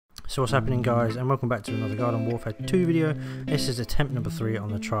So what's happening, guys, and welcome back to another Garden Warfare 2 video. This is attempt number 3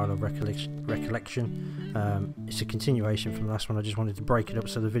 on the trial of Recollection. It's a continuation from the last one. I just wanted to break it up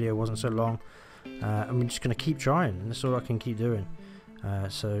so the video wasn't so long. And we're just going to keep trying, and that's all I can keep doing.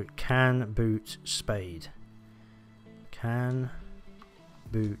 So can boot spade. Can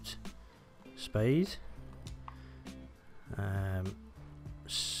boot spade.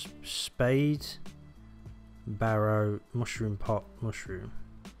 Spade, barrow, mushroom pot, mushroom.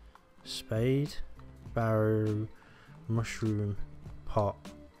 Spade, barrow, mushroom, pot,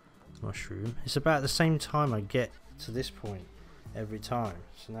 mushroom. It's about the same time I get to this point every time.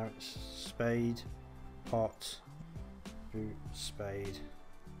 So now it's spade, pot, boot, spade,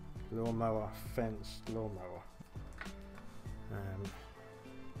 lawnmower, fence, lawnmower.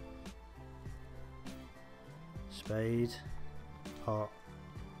 Spade, pot,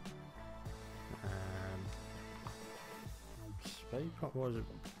 spade, pot, what was it?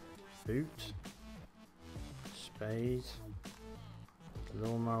 Boot, spade,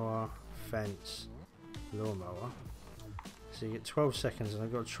 lawnmower, fence, lawnmower. So you get 12 seconds, and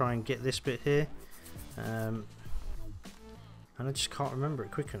I've got to try and get this bit here, and I just can't remember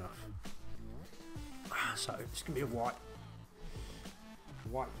it quick enough. So it's gonna be a wipe,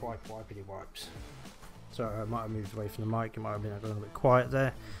 wipity wipes. Sorry, I might have moved away from the mic. It might have been a little bit quiet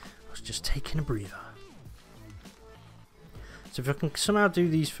there. I was just taking a breather. So if I can somehow do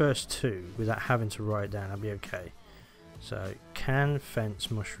these first two without having to write it down, I'll be okay. So can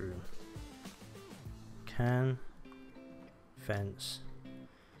fence mushroom. Can fence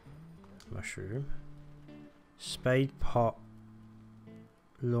mushroom. Spade pot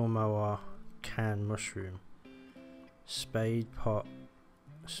lawnmower can mushroom. Spade pot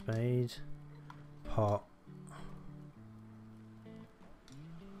spade pot.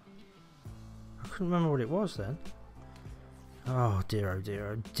 I couldn't remember what it was then. Oh dear, oh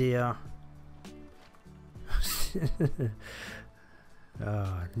dear, oh dear.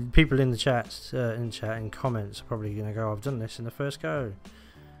 People in the chats, in comments are probably going to go, I've done this in the first go.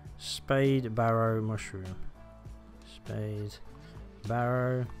 Spade, barrow, mushroom. Spade,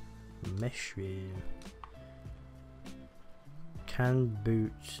 barrow, mushroom. Can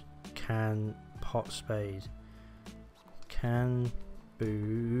boot, can pot, spade. Can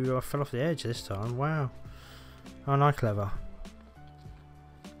boo. I fell off the edge this time. Wow. Aren't I clever?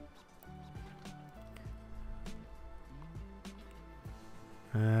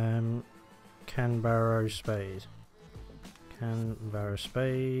 Can barrow spade. Can barrow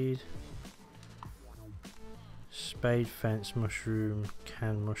spade. Spade fence mushroom.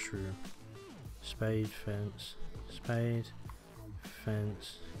 Can mushroom. Spade fence. Spade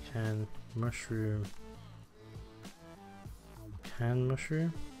fence. Can mushroom. Can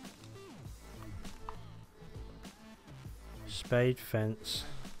mushroom. Spade fence.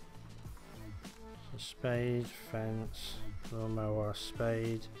 Spade fence. Lawnmower.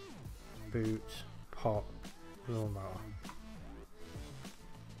 Spade boot pot lawnmower.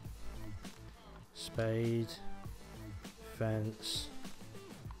 Spade fence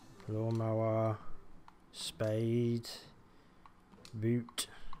lawnmower. Spade boot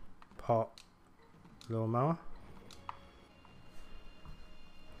pot lawnmower.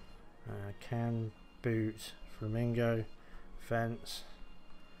 Can boot flamingo fence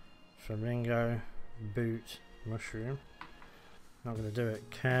flamingo boot mushroom. Not going to do it.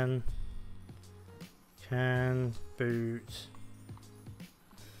 Can boot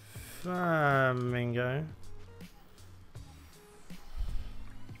flamingo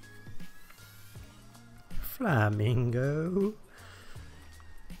flamingo.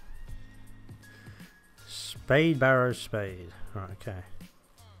 Spade barrow spade. Right, okay.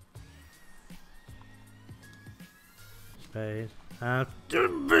 Spade.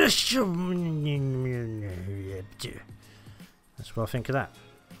 That's what I think of that.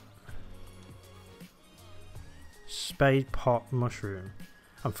 Spade pot mushroom.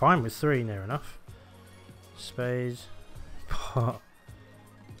 I'm fine with 3, near enough. Spade pot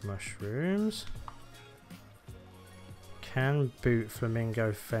mushrooms. Can boot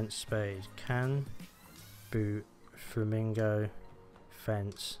flamingo fence spade. Can boot flamingo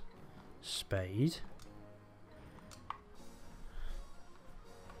fence spade.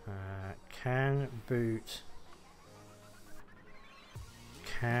 Can boot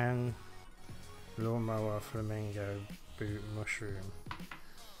can lawnmower flamingo boot mushroom.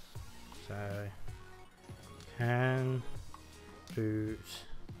 So can boot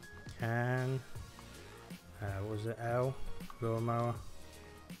can what was it, L lawnmower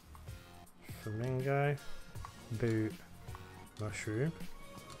flamingo boot mushroom.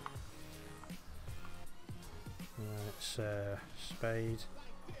 It's spade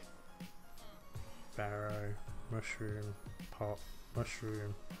barrow, mushroom, pot,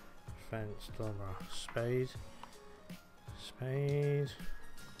 mushroom, fence, lawnmower, spade, spade,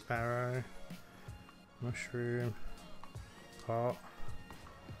 barrow, mushroom, pot.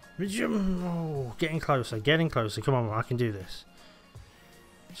 Oh, getting closer, getting closer. Come on, I can do this.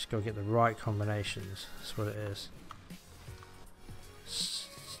 Just gotta get the right combinations. That's what it is.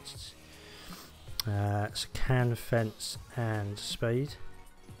 So can, fence, and spade.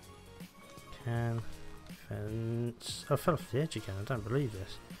 Can, fence. Oh, I fell off the edge again. I don't believe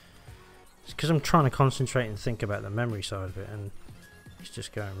this. It's because I'm trying to concentrate and think about the memory side of it, and it's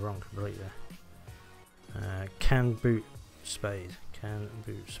just going wrong completely. Can boot spade. Can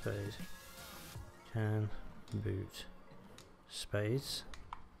boot spade. Can boot spades.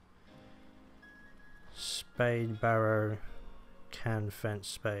 Spade, barrow, can, fence,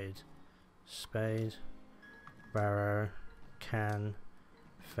 spade. Spade, barrow, can,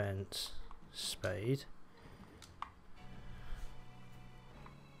 fence, spade.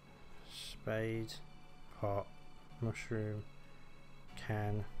 Spade, pot, mushroom,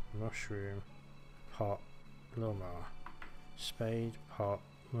 can, mushroom, pot, lawnmower. Spade, pot,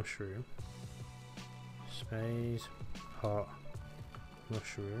 mushroom. Spade, pot,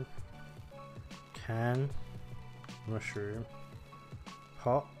 mushroom. Can, mushroom,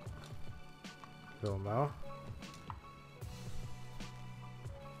 pot, lawnmower,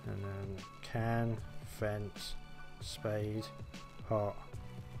 and then can, fence, spade, pot,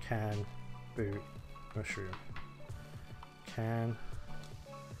 can, boot, mushroom, can,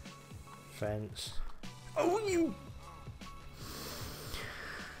 fence. Oh, you!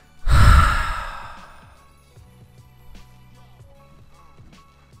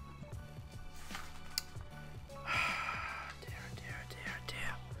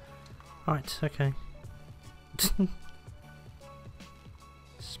 Right, okay.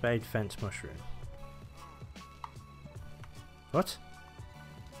 Spade, fence, mushroom. What?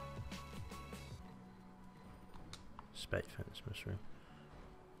 Spade, fence, mushroom.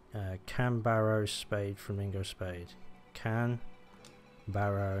 Can, barrow, spade, flamingo, spade. Can,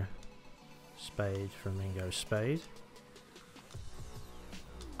 barrow, spade, flamingo, spade.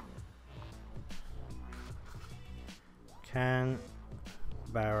 Can,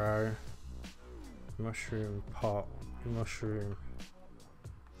 barrow, mushroom, pot, mushroom,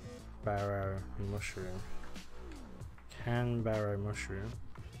 barrow, mushroom. Can, barrow, mushroom.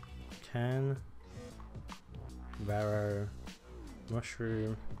 Can, barrow,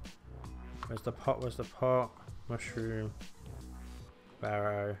 mushroom. Where's the pot? Where's the pot? Mushroom,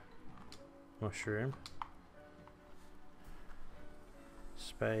 barrow, mushroom.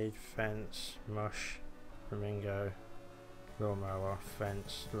 Spade, fence, mush, flamingo, lawnmower,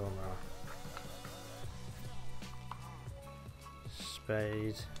 fence, lawnmower.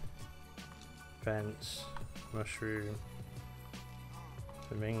 Spade, fence, mushroom,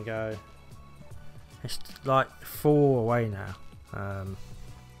 flamingo. It's like 4 away now,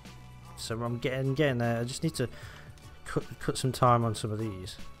 so I'm getting there. I just need to cut some time on some of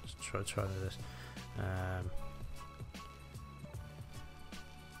these. Let's try this.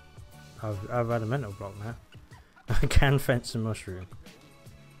 I've had a mental block now. Can, fence, and mushroom.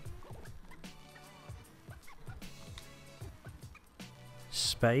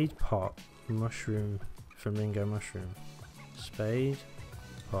 Spade, pot, mushroom, flamingo, mushroom. Spade,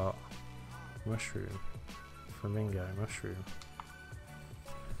 pot, mushroom, flamingo, mushroom.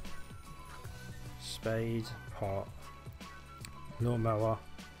 Spade, pot, lawnmower,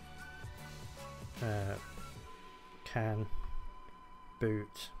 can,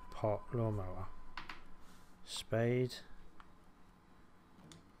 boot, pot, lawnmower. Spade,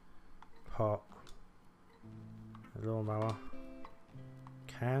 pot, lawnmower,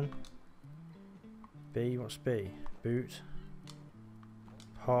 can, B, what's B? Boot,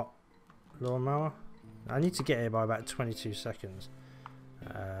 pot, lawnmower. I need to get here by about 22 seconds.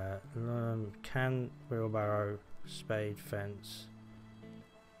 Can, wheelbarrow, spade, fence.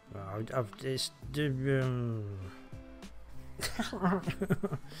 It's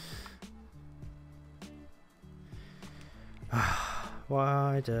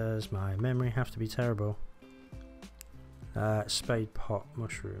why does my memory have to be terrible? Spade, pot,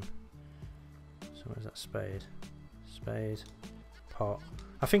 mushroom. So where's that spade? Spade, pot.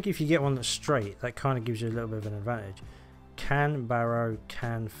 I think if you get one that's straight, that kind of gives you a little bit of an advantage. Can, barrow,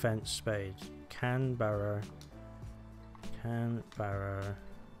 can, fence, spade. Can, barrow, can, barrow,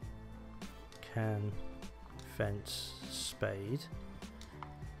 can, fence, spade.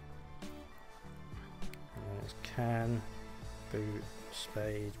 And then it's can, boot,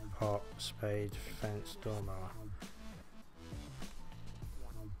 spade, pot, spade, fence, lawnmower.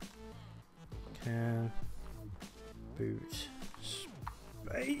 Can, boot,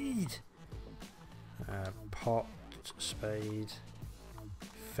 spade, pot, spade,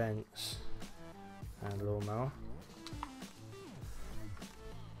 fence, and lawnmower.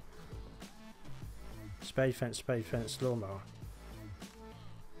 Spade, fence, lawnmower.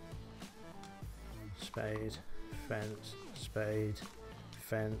 Spade, fence, spade,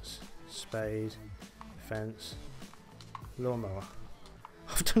 fence, spade, fence, lawnmower.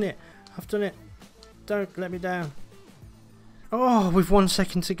 I've done it! I've done it! Don't let me down! Oh, with 1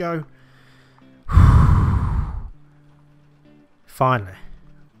 second to go. Finally.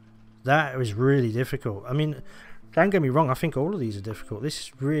 That was really difficult. I mean, don't get me wrong, I think all of these are difficult. This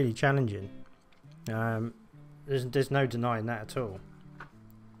is really challenging. There's no denying that at all.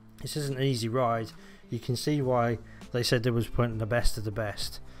 This isn't an easy ride. You can see why they said they was putting the best of the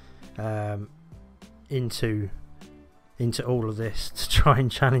best into all of this to try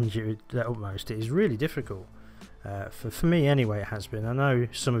and challenge you at the utmost. It is really difficult. For me anyway, it has been. I know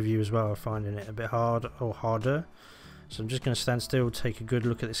some of you as well are finding it a bit hard or harder. So I'm just going to stand still, take a good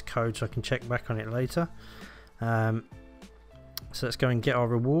look at this code so I can check back on it later. So let's go and get our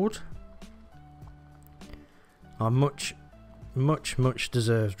reward. Our much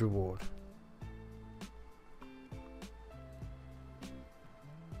deserved reward.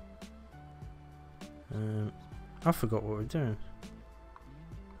 I forgot what we're doing.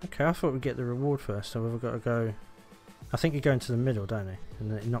 Okay, I thought we'd get the reward first, so we've got to go. I think you go into the middle, don't you?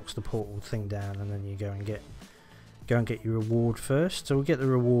 And then it knocks the portal thing down, and then you go and get your reward first. So we'll get the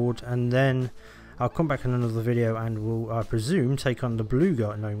reward, and then I'll come back in another video, and we'll, I presume, take on the blue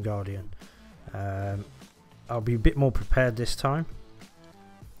gnome guardian. I'll be a bit more prepared this time.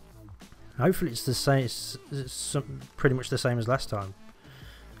 Hopefully it's the same. It's pretty much the same as last time.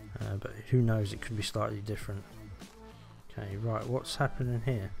 But who knows? It could be slightly different. Okay, right. What's happening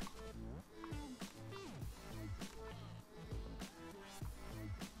here?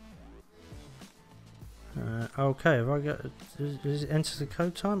 Okay, have I got? Does it enter the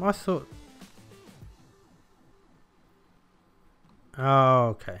code time? I thought. Oh,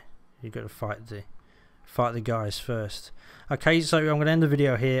 okay. You've got to fight the guys first. Okay, so I'm going to end the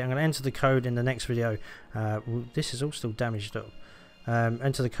video here. I'm going to enter the code in the next video. Well, this is all still damaged up.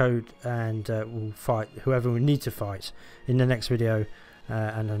 Enter the code and we'll fight whoever we need to fight in the next video,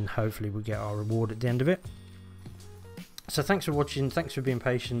 and then hopefully we'll get our reward at the end of it. So thanks for watching, thanks for being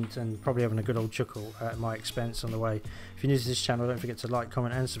patient and probably having a good old chuckle at my expense on the way. If you're new to this channel, don't forget to like,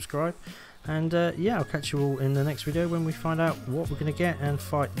 comment and subscribe, and yeah, I'll catch you all in the next video when we find out what we're going to get and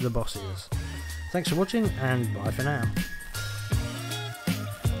fight the bosses. Thanks for watching, and bye for now.